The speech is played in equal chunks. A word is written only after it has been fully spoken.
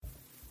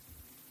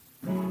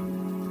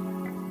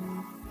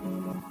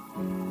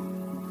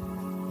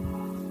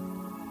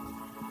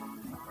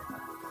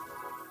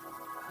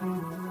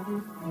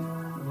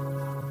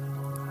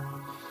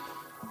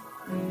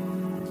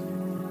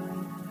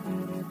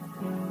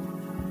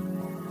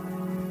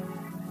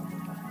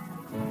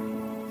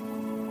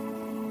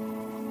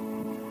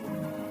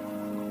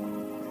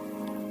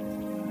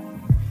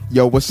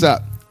Yo, what's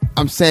up?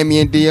 I'm Sammy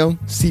and Dio,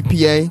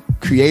 CPA,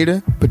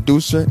 creator,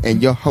 producer, and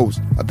your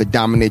host of the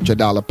Dominate Your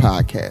Dollar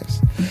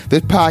podcast.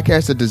 This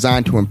podcast is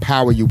designed to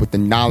empower you with the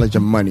knowledge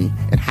of money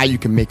and how you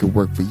can make it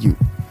work for you.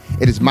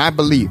 It is my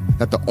belief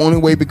that the only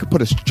way we can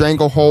put a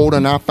stranglehold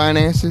on our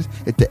finances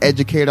is to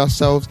educate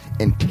ourselves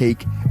and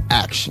take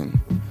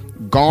action.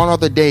 Gone are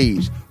the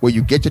days where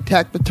you get your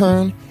tax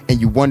return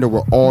and you wonder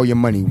where all your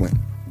money went.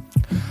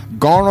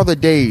 Gone are the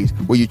days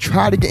where you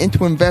try to get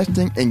into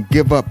investing and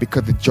give up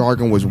because the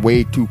jargon was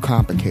way too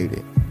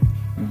complicated.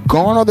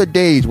 Gone are the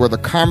days where the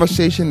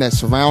conversation that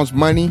surrounds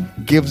money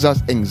gives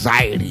us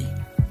anxiety.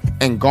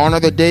 And gone are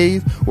the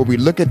days where we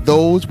look at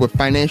those with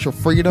financial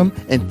freedom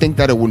and think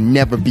that it will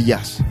never be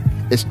us.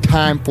 It's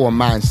time for a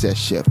mindset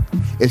shift.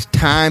 It's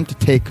time to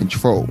take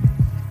control.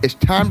 It's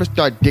time to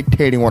start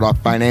dictating what our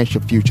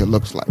financial future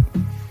looks like.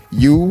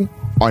 You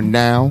are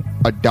now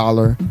a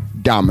dollar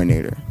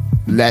dominator.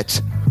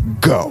 Let's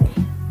go.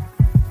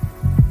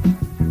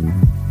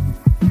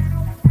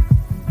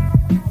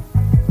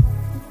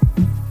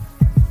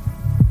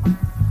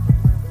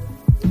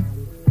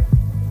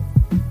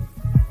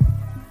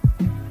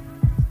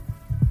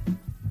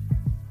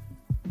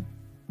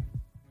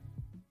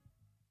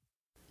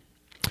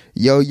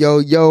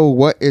 Yo,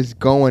 what is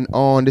going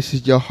on? This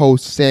is your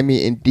host,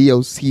 Sammy and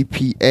Dio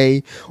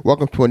CPA.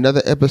 Welcome to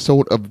another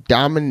episode of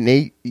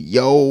Dominate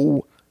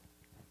Yo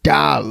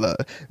Dollar.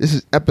 This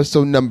is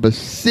episode number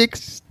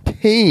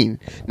 16.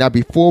 Now,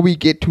 before we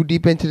get too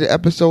deep into the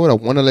episode, I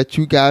want to let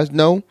you guys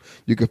know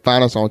you can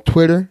find us on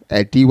Twitter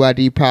at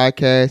DYD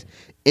Podcast,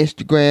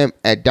 Instagram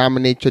at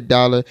Dominate Your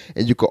Dollar,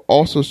 and you can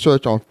also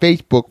search on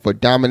Facebook for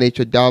Dominate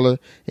Your Dollar,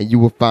 and you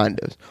will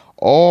find us.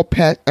 All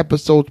past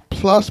episodes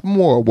plus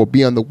more will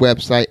be on the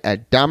website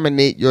at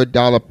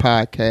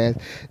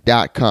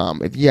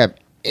dominateyourdollarpodcast.com. If you have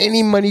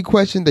any money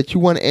question that you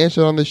want to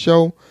answer on the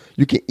show,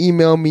 you can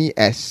email me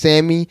at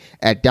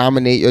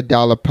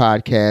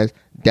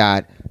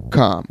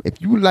sammy@dominateyourdollarpodcast.com.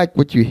 If you like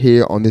what you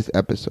hear on this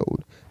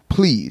episode,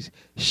 please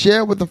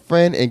share with a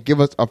friend and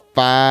give us a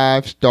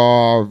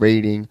 5-star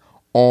rating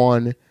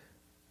on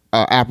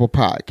Apple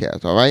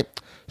Podcasts. All right.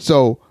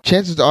 So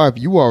chances are, if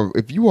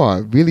you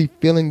are really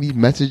feeling these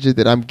messages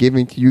that I'm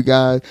giving to you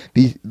guys,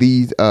 these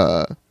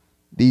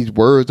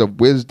words of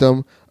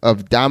wisdom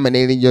of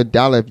dominating your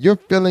dollar, if you're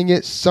feeling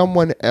it,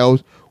 someone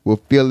else will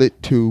feel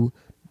it too.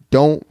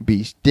 Don't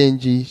be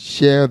stingy.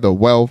 Share the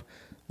wealth.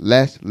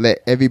 Let's let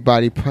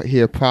everybody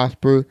here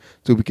prosper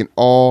so we can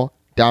all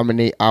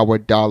dominate our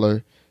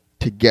dollar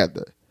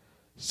together.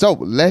 So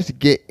let's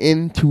get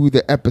into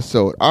the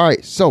episode. All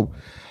right. So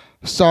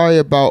sorry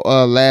about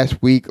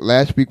last week.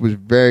 Last week was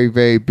very,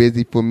 very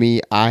busy for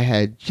me. I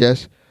had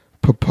just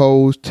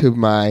proposed to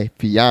my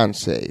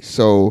fiance,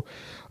 so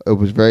it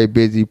was very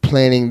busy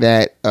planning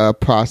that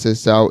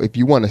process out. If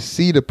you want to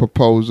see the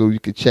proposal, you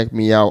can check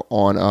me out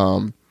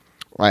on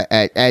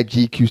at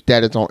GQ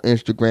Status on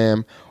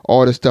Instagram.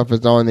 All the stuff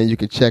is on there. You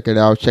can check it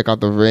out. Check out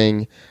the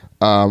ring.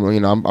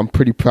 I'm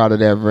pretty proud of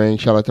that ring.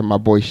 Shout out to my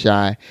boy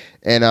Shy.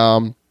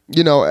 And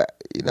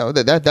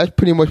that's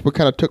pretty much what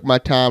kind of took my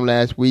time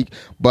last week.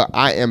 But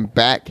I am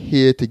back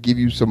here to give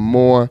you some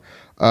more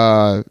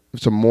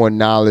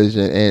knowledge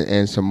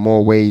and some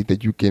more ways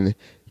that you can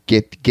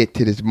get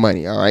to this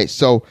money. All right.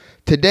 So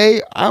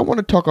today I want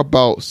to talk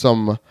about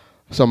some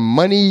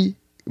money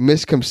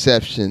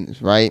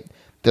misconceptions, right,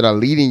 that are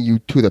leading you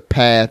to the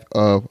path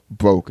of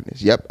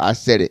brokenness. Yep, I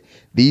said it.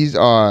 These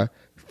are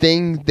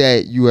things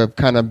that you have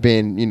kind of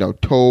been,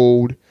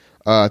 told,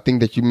 things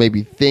that you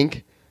maybe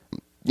think.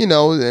 Things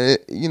that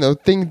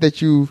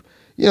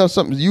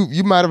something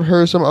you might have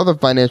heard some other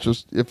financial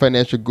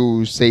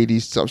gurus say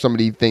some of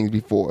these things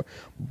before,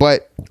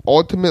 but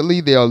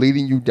ultimately they are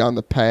leading you down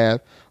the path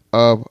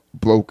of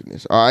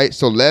brokenness. All right,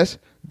 so let's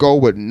go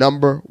with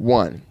number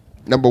one.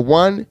 Number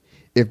one,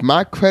 if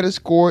my credit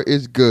score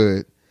is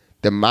good,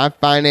 then my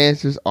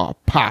finances are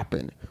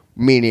popping.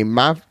 Meaning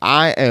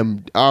I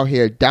am out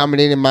here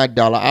dominating my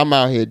dollar. I'm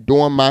out here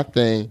doing my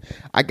thing.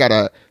 I got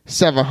a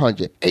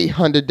 $700,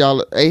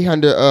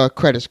 $800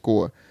 credit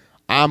score.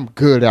 I'm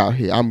good out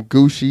here. I'm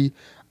Gucci.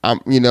 I'm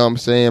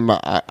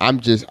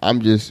just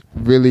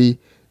really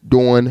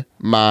doing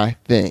my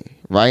thing,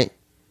 right?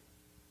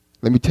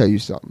 Let me tell you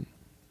something.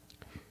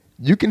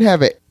 You can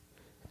have an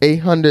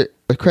 800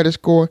 credit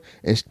score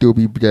and still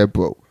be dead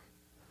broke.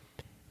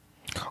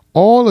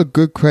 All a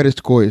good credit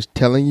score is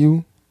telling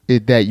you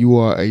is that you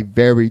are a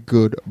very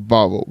good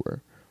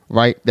borrower,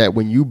 right? That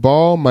when you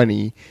borrow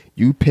money,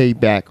 you pay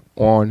back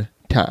on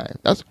time.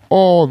 That's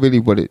all really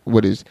what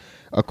is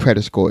a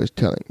credit score is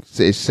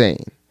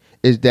saying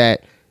is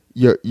that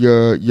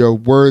you're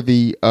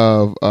worthy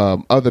of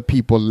other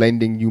people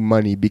lending you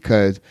money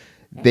because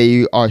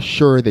they are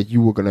sure that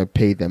you were going to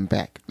pay them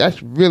back.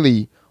 That's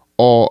really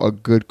all a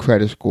good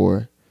credit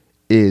score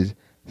is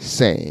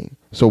saying.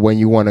 So when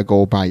you want to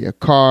go buy your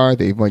car,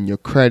 they run your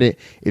credit.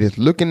 It is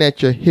looking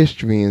at your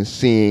history and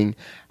seeing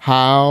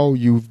how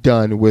you've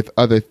done with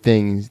other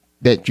things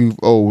that you've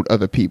owed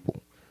other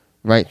people.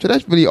 right? So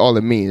that's really all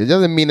it means. It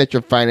doesn't mean that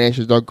your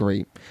financials are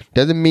great. It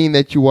doesn't mean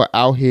that you are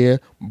out here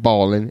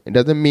balling. It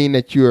doesn't mean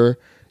that your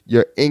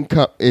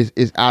income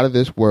is out of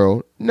this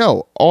world.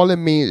 No, all it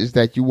means is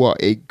that you are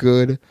a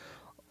good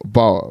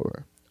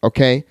borrower.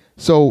 Okay,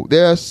 so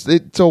there are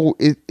so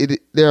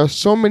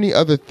many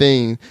other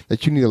things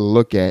that you need to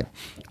look at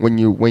when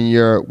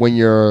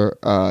you're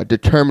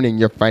determining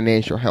your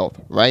financial health.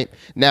 Right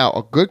now,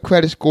 a good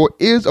credit score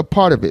is a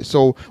part of it.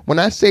 So when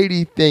I say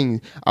these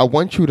things, I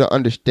want you to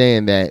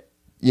understand that,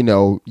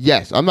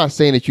 yes, I'm not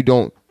saying that you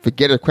don't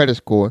forget a credit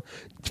score.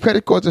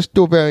 Credit scores are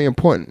still very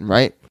important,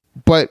 right?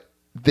 But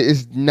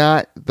it's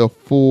not the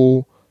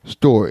full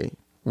story,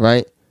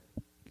 right?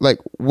 Like,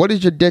 what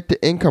is your debt to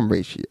income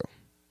ratio?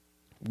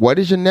 What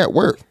is your net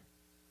worth?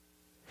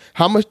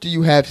 How much do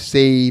you have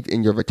saved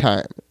in your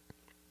retirement?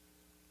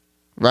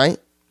 Right?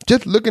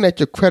 Just looking at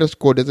your credit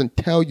score doesn't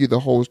tell you the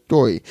whole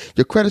story.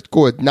 Your credit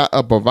score is not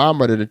a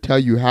barometer to tell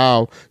you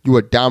how you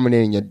are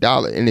dominating your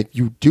dollar. And if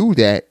you do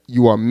that,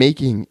 you are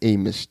making a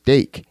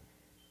mistake.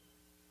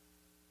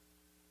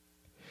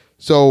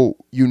 So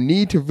you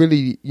need to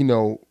really,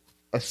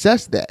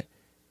 assess that.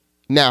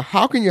 Now,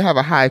 how can you have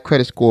a high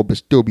credit score but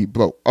still be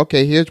broke?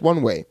 Okay, here's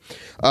one way.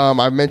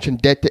 I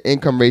mentioned debt to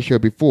income ratio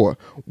before.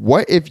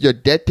 What if your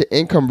debt to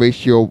income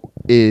ratio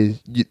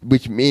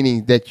which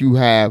meaning that you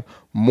have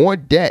more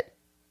debt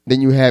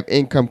than you have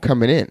income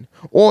coming in,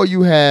 or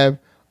you have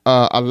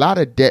a lot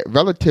of debt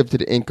relative to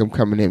the income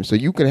coming in? So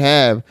you can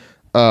have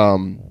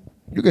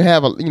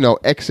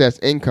excess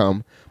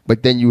income,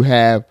 but then you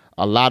have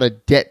a lot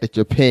of debt that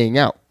you're paying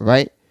out,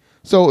 right?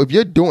 So if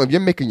you're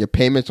making your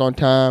payments on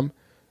time,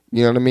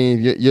 you know what I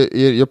mean?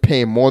 You're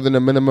paying more than the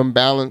minimum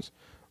balance,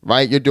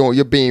 right?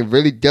 You're being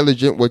really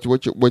diligent with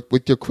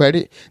your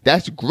credit.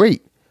 That's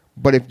great.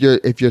 But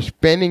if you're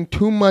spending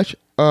too much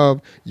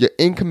of your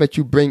income that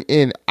you bring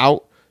in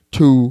out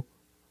to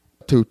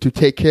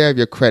take care of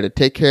your credit,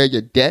 take care of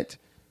your debt,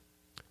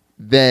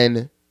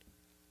 then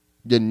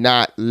you're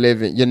not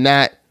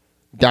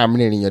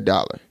dominating your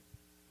dollar.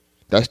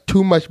 That's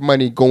too much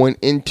money going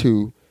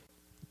into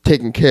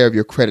taking care of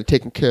your credit,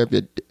 taking care of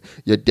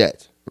your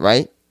debt,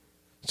 right?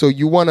 So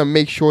you want to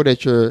make sure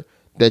that you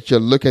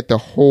look at the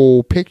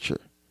whole picture,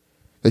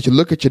 that you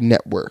look at your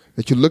net worth,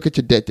 that you look at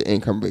your debt to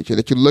income ratio,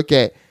 that you look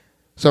at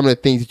some of the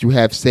things that you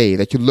have saved,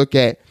 that you look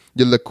at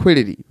your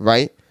liquidity,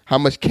 right? How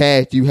much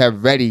cash do you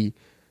have ready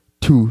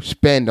to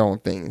spend on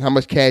things? How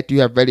much cash do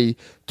you have ready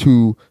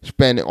to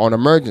spend on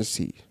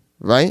emergencies,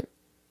 right?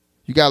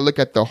 You got to look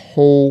at the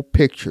whole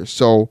picture.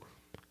 So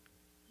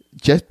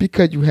just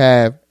because you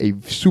have a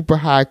super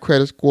high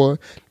credit score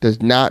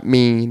does not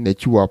mean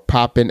that you are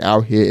popping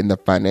out here in the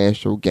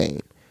financial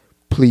game.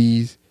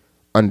 Please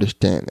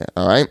understand that,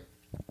 all right?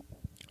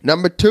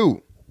 Number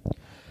two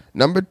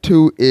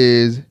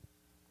is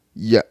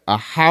a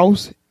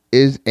house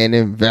is an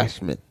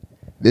investment.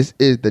 This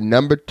is the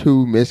number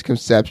 2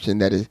 misconception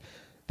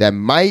that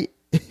might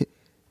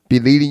be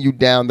leading you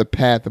down the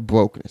path of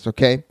brokenness,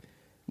 okay?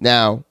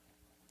 Now,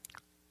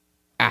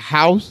 a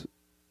house,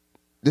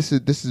 this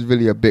is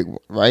really a big one,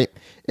 right?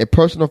 In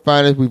personal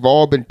finance, we've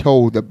all been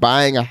told that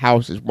buying a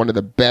house is one of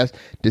the best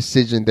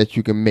decisions that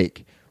you can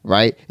make,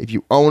 right? If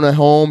you own a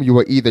home, you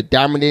are either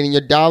dominating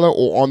your dollar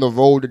or on the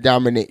road to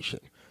domination,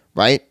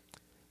 right?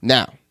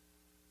 Now,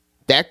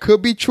 that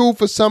could be true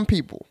for some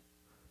people.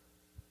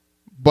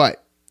 But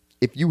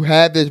if you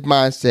have this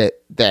mindset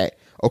that,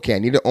 okay, I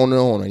need to own a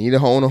home, I need to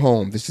own a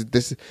home, this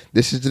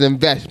is an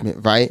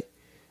investment, right?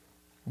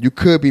 You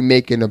could be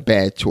making a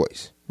bad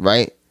choice,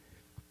 right?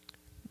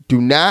 Do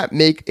not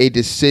make a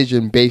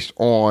decision based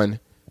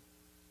on,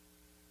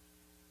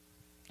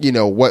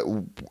 what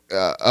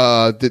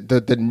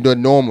the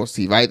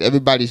normalcy, right?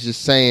 Everybody's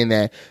just saying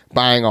that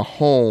buying a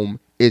home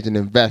is an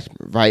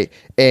investment, right?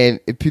 And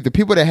the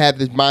people that have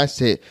this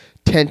mindset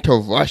tend to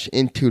rush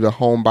into the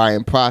home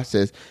buying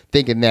process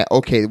thinking that,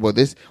 okay, well,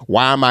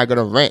 why am I going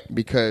to rent?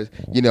 Because,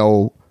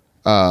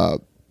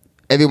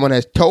 everyone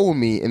has told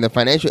me in the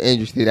financial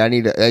industry that I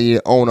need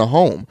to own a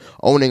home.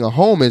 Owning a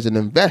home is an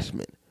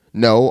investment.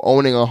 No,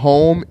 owning a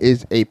home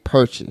is a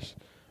purchase,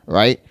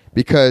 right?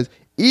 Because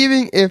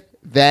even if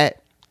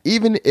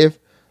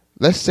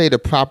let's say the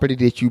property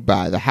that you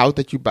buy, the house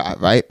that you buy,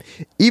 right?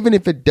 Even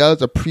if it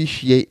does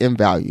appreciate in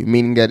value,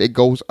 meaning that it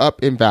goes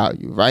up in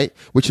value, right?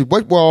 Which is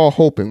what we're all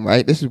hoping,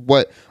 right? This is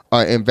what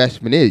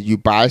investment is. You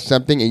buy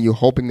something and you're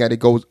hoping that it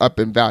goes up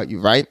in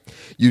value, right?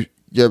 You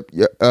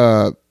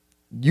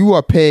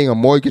are paying a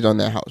mortgage on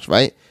that house,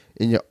 right?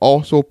 And you're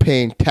also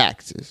paying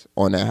taxes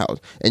on that house.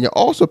 And you're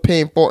also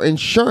paying for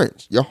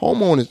insurance, your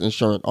homeowner's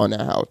insurance on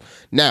that house.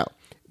 Now,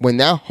 when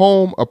that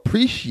home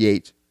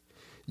appreciates,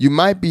 you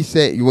might be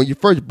saying, when you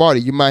first bought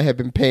it, you might have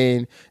been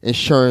paying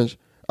insurance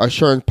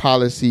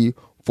policy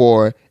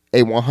for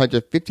a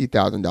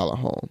 $150,000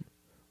 home,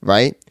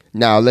 right?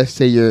 Now, let's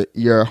say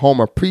your home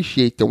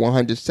appreciates to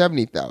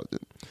 $170,000.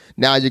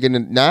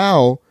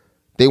 Now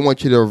they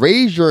want you to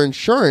raise your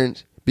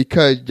insurance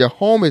because your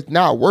home is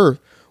not worth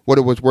what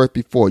it was worth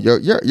before.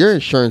 Your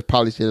insurance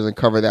policy doesn't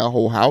cover that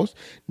whole house.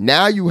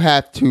 Now you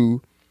have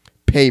to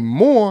pay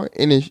more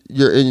in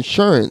your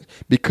insurance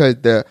because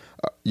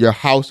your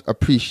house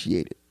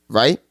appreciated,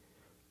 right?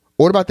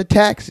 What about the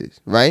taxes,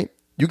 right?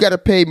 You got to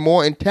pay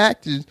more in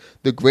taxes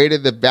the greater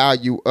the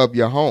value of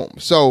your home.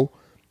 So,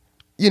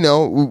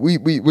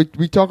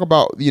 we talk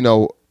about,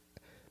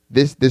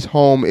 this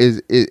home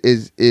is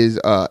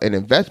an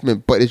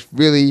investment, but it's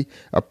really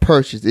a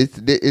purchase. It's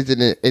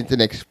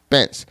an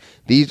expense.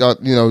 These are,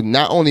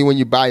 not only when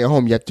you buy a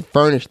home, you have to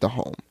furnish the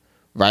home,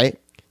 right?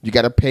 You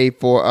got to pay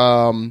for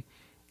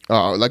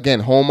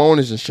again,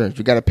 homeowners insurance.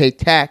 You got to pay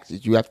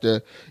taxes. You have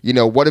to,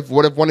 what if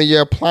one of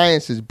your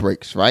appliances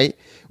breaks, right?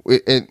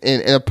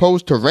 In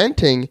opposed to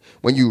renting,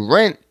 when you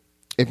rent,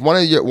 if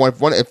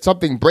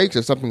something breaks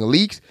or something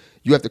leaks,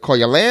 you have to call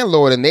your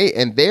landlord,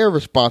 and they're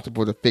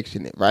responsible to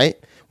fixing it, right?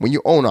 When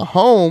you own a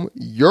home,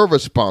 you're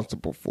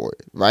responsible for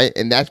it, right?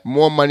 And that's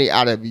more money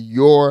out of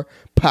your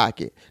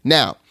pocket.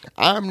 Now,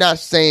 I'm not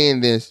saying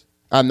this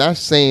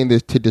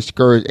to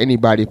discourage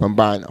anybody from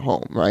buying a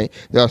home, right?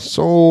 There are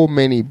so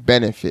many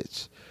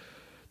benefits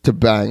to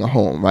buying a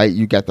home, right?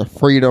 You got the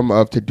freedom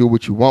to do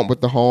what you want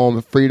with the home,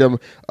 the freedom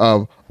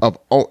of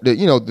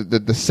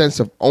the sense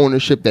of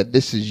ownership that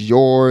this is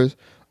yours.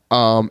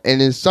 And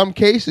in some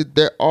cases,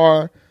 there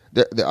are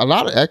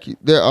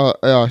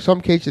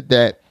some cases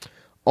that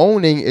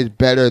owning is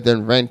better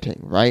than renting,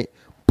 right?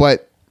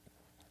 But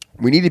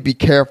we need to be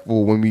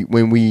careful when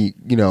we're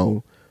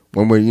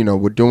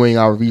doing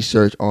our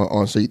research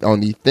on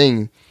these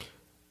things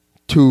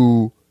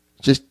to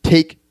just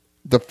take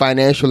the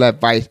financial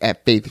advice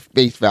at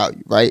face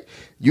value, right?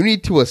 You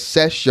need to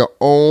assess your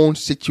own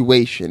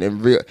situation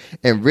and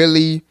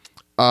really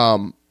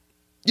know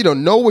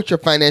what your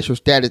financial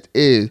status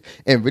is,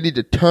 and really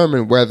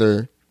determine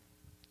whether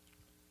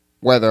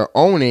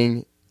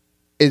owning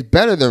is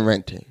better than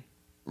renting,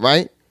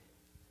 right?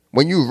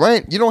 When you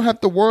rent, you don't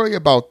have to worry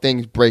about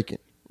things breaking,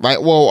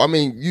 right? Well, I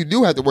mean, you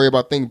do have to worry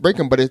about things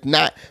breaking, but it's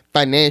not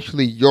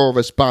financially your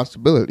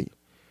responsibility,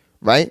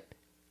 right?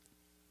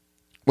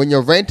 When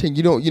you're renting,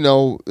 you don't,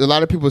 a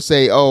lot of people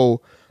say,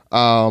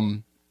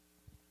 when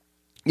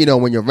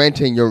you're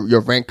renting,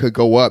 your rent could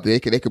go up. They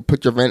could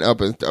put your rent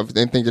up and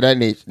things of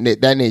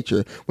that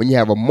nature. When you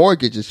have a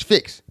mortgage, it's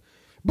fixed.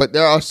 But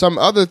there are some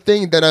other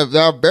things that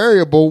are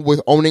variable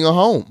with owning a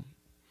home,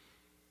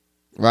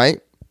 right?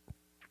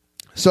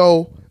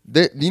 So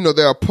there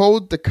are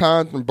pros to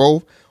cons from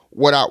both.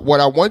 What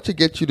I want to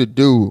get you to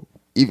do,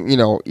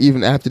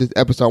 even after this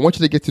episode, I want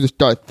you to get you to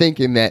start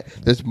thinking that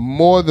there's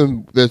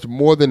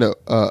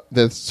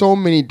so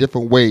many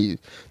different ways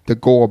to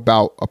go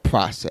about a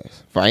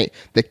process, right?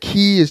 The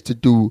key is to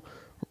do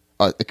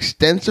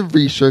extensive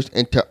research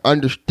and to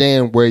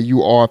understand where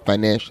you are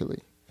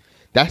financially.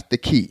 That's the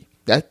key.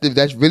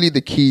 That's really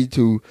the key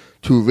to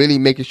really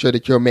making sure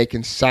that you're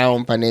making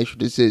sound financial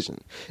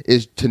decisions,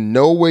 is to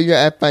know where you're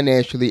at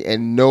financially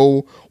and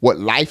know what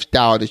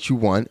lifestyle that you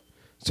want,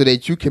 so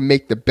that you can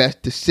make the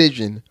best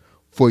decision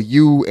for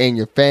you and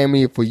your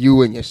family, for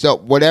you and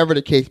yourself, whatever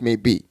the case may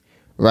be,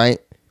 right?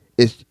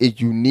 Is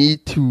you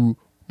need to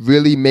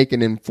really make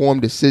an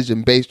informed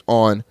decision based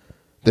on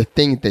the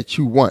things that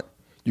you want.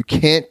 You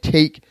can't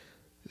take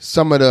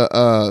some of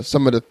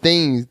the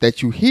things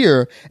that you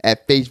hear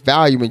at face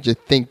value and just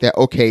think that,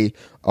 okay,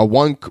 a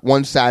one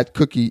size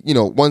cookie,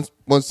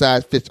 one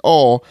size fits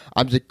all.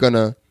 I'm just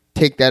gonna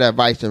take that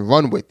advice and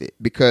run with it,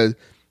 because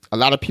a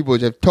lot of people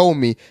have told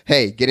me,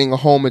 hey, getting a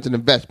home is an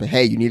investment.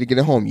 Hey, you need to get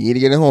a home. You need to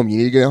get a home. You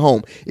need to get a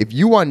home. If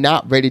you are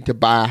not ready to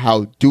buy a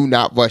house, do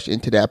not rush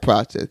into that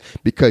process,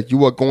 because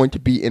you are going to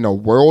be in a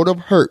world of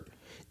hurt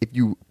if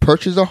you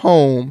purchase a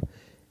home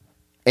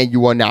and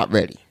you are not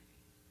ready.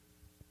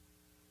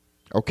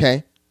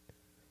 Okay?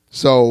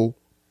 So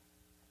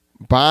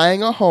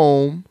buying a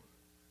home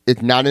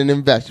is not an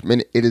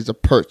investment. It is a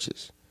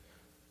purchase.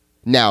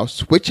 Now,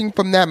 switching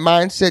from that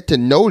mindset to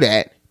know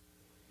that,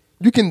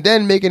 you can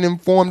then make an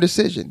informed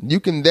decision. You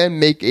can then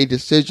make a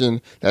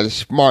decision that is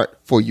smart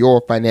for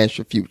your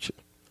financial future.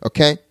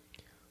 Okay?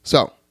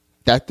 So,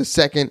 that's the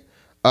second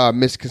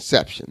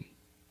misconception.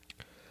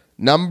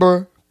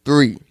 Number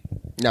 3.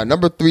 Now,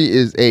 number 3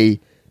 is a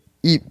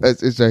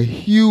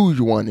huge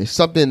one. It's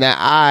something that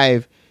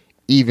I've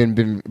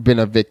even been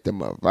a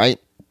victim of, right?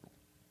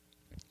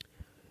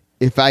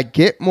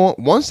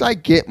 Once I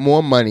get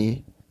more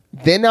money,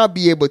 then I'll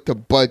be able to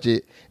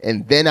budget,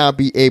 and then I'll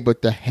be able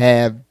to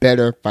have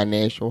better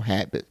financial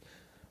habits,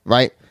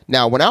 right?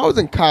 Now, when I was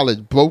in college,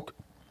 broke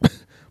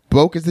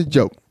is a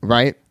joke,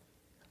 right?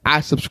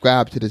 I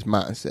subscribed to this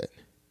mindset.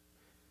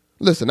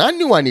 Listen, I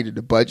knew I needed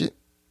to budget.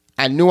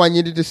 I knew I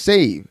needed to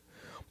save.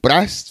 But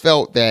I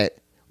felt that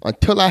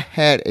until I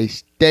had a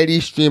steady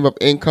stream of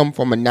income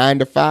from a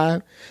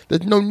 9-to-5,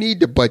 there's no need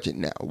to budget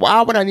now.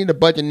 Why would I need to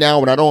budget now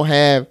when I don't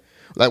have,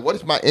 what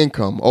is my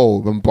income?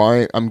 Oh,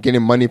 I'm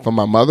getting money from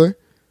my mother.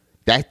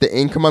 That's the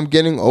income I'm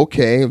getting?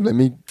 Okay, let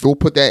me go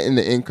put that in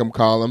the income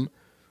column.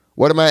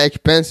 What are my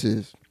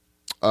expenses?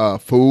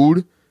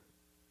 Food,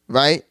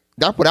 right?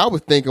 That's what I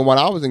was thinking when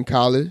I was in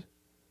college.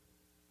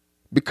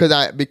 Because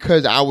I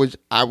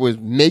was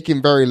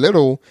making very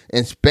little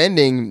and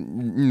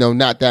spending,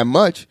 not that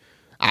much.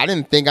 I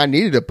didn't think I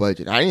needed a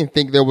budget. I didn't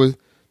think there was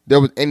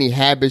any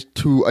habits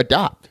to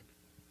adopt.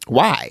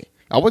 Why?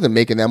 I wasn't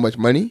making that much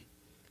money.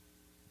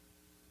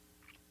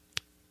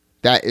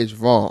 That is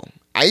wrong.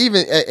 I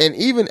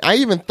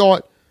even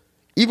thought,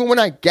 even when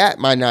I got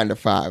my 9 to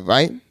 5,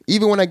 right?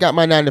 Even when I got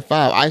my 9 to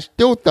 5, I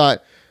still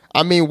thought,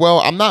 I'm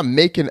not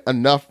making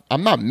enough.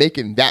 I'm not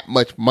making that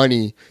much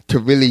money to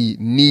really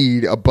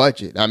need a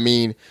budget. I'm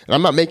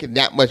not making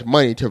that much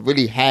money to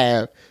really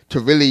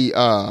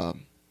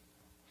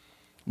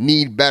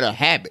need better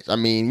habits.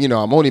 I'm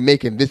only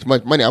making this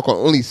much money. I can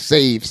only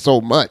save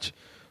so much.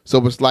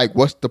 So it's like,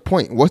 what's the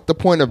point? What's the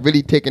point of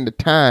really taking the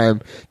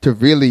time to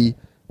really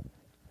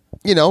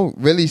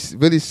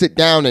sit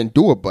down and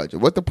do a budget?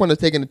 What's the point of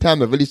taking the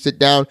time to really sit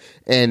down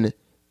and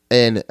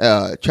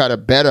try to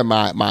better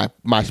my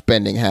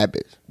spending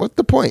habits? What's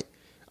the point?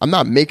 I'm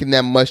not making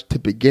that much to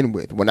begin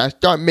with. When I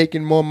start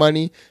making more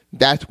money,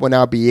 that's when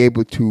I'll be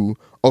able to,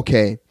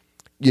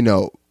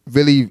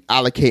 really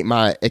allocate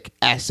my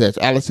assets,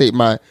 allocate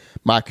my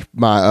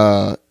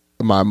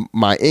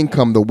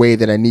income the way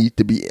that I need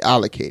to be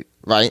allocated,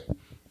 right?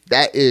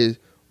 That is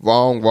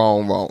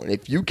wrong.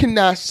 If you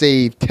cannot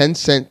save 10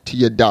 cents to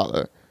your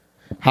dollar,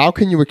 how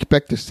can you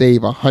expect to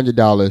save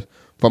 $100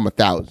 from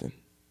 1,000?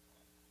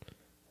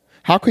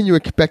 How can you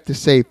expect to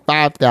save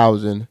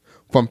 5,000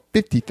 from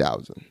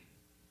 50,000?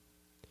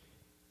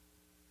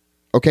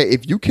 Okay,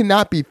 if you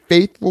cannot be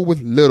faithful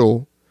with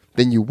little,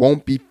 then you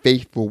won't be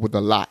faithful with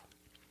a lot.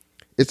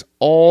 It's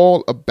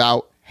all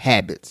about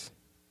habits,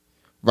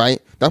 right?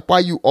 That's why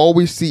you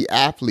always see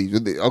athletes.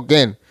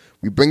 Again,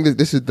 we bring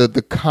this is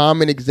the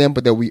common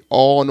example that we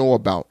all know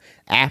about.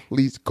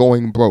 Athletes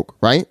going broke,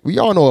 right? We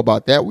all know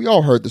about that. We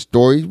all heard the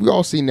stories. We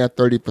all seen that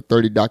 30 for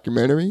 30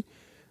 documentary,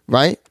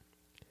 right?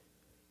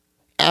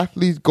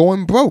 Athletes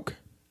going broke.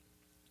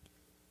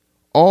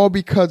 All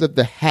because of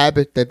the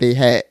habit that they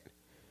had.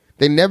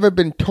 They never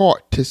been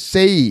taught to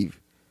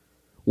save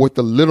with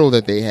the little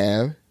that they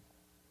have,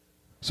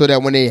 so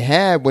that when they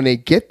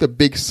get the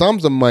big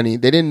sums of money,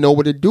 they didn't know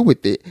what to do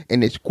with it,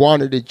 and they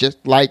squandered it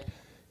just like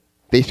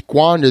they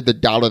squandered the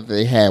dollar that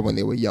they had when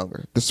they were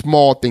younger, the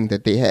small thing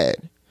that they had,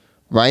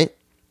 right?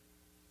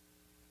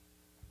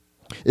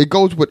 It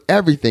goes with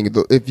everything.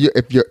 If you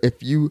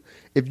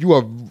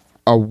are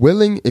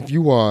willing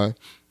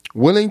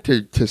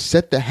to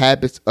set the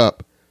habits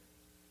up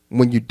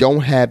when you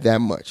don't have that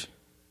much,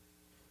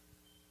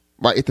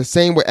 right? It's the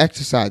same with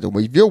exercising.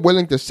 If you're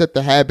willing to set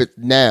the habits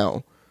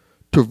now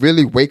to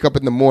really wake up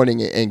in the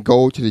morning and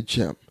go to the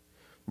gym,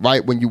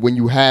 right? When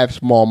you have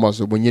small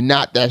muscle, when you're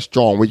not that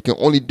strong, when you can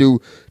only do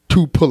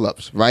 2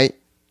 pull-ups, right?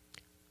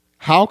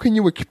 How can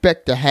you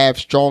expect to have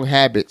strong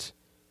habits?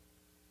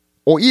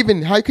 Or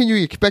even, how can you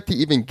expect to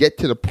even get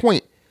to the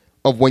point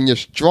of when you're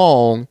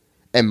strong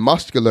and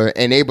muscular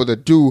and able to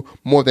do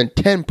more than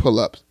 10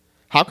 pull-ups?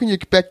 How can you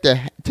expect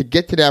to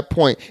get to that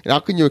point? And how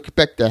can you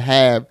expect to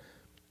have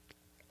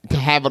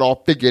it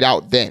all figured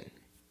out then?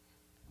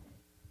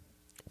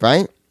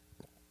 Right?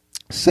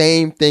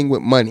 Same thing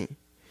with money.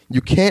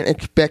 You can't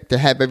expect to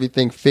have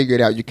everything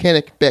figured out. You can't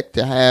expect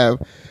to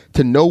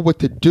know what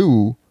to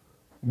do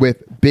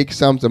with big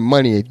sums of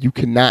money if you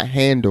cannot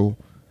handle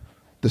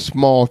the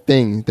small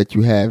things that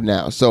you have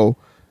now. So,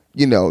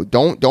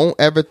 don't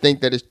ever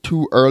think that it's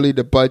too early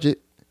to budget.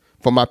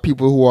 For my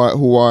people who are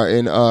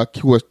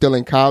still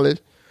in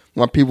college,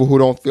 my people who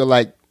don't feel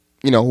like,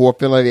 who are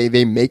feeling like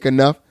they make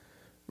enough,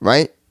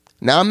 right?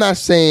 Now, I'm not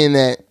saying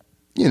that,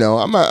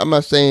 I'm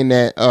not saying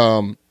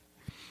that,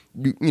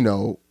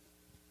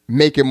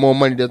 making more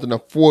money doesn't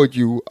afford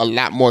you a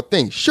lot more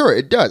things. Sure,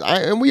 it does.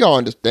 And we all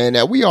understand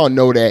that. We all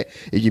know that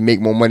if you make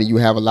more money, you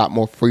have a lot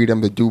more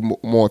freedom to do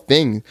more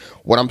things.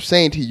 What I'm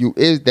saying to you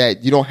is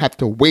that you don't have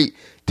to wait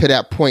till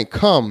that point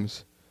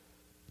comes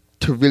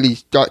to really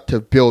start to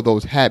build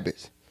those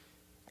habits.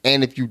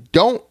 And if you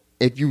don't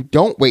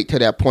wait till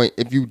that point,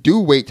 if you do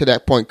wait till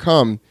that point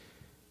come,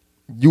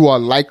 you are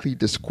likely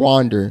to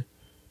squander.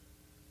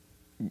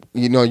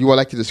 You are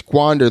likely to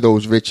squander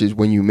those riches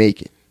when you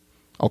make it.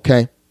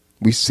 Okay?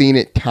 We've seen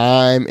it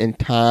time and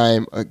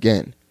time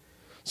again.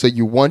 So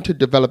you want to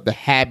develop the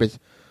habits.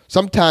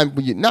 Sometimes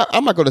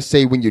I'm not going to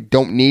say when you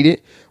don't need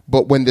it,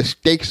 but when the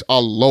stakes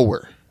are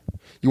lower.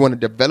 You want to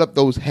develop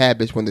those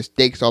habits when the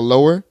stakes are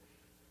lower,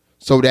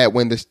 so that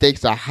when the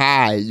stakes are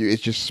high,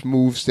 it's just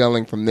smooth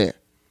sailing from there.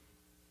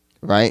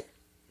 Right?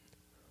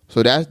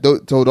 So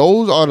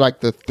those are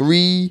like the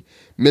 3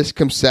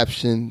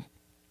 misconceptions.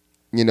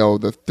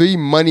 The 3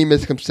 money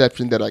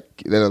misconceptions that are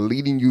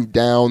leading you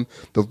down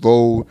the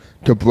road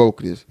to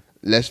brokenness.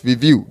 Let's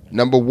review.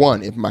 Number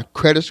 1, if my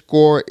credit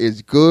score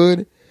is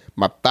good,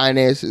 my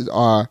finances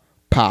are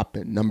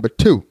popping. Number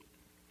 2,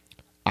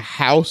 a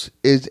house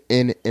is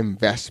an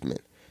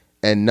investment.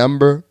 And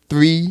number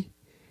 3,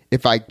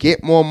 if I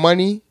get more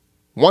money,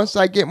 once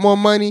I get more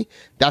money,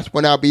 that's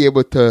when I'll be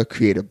able to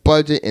create a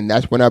budget, and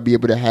that's when I'll be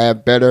able to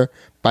have better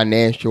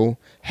financial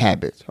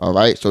habits. All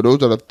right. So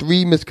those are the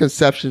 3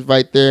 misconceptions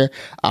right there.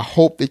 I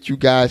hope that you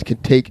guys can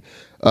take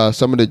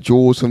some of the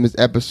jewels from this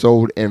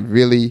episode and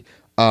really,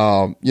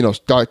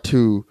 start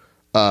to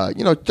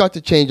start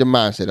to change your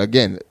mindset.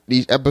 Again,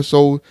 these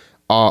episodes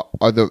are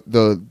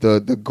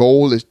the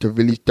goal is to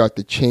really start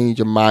to change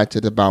your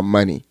mindset about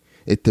money.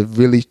 It's to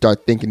really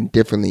start thinking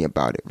differently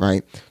about it,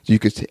 right? So you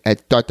could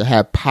start to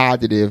have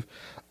positive,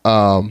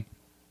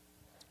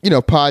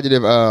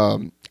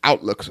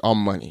 outlooks on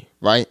money,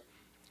 right?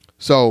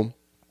 So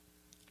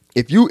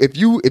if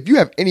you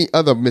have any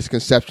other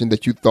misconception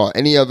that you thought,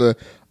 any other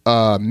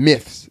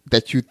myths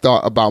that you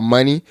thought about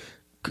money,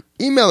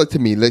 email it to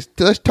me. Let's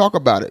talk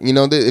about it.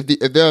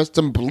 If there are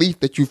some belief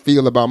that you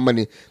feel about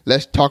money,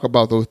 let's talk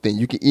about those things.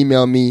 You can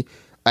email me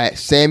at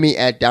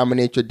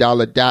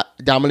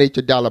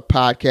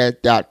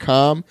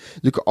sammy@dominateyourdollarpodcast.com.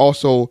 You can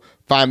also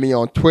find me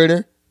on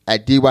Twitter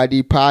at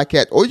DYD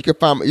Podcast, or you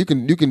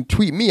can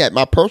tweet me at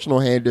my personal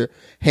handle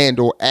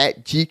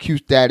at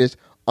GQstatus_.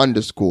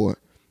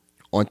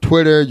 On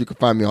Twitter, you can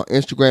find me on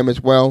Instagram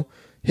as well.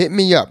 Hit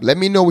me up. Let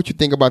me know what you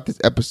think about this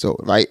episode,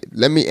 right?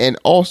 And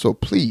also,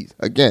 please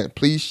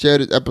share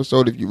this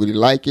episode if you really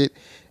like it.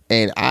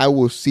 And I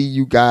will see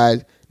you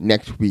guys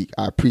next week.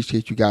 I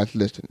appreciate you guys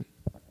listening.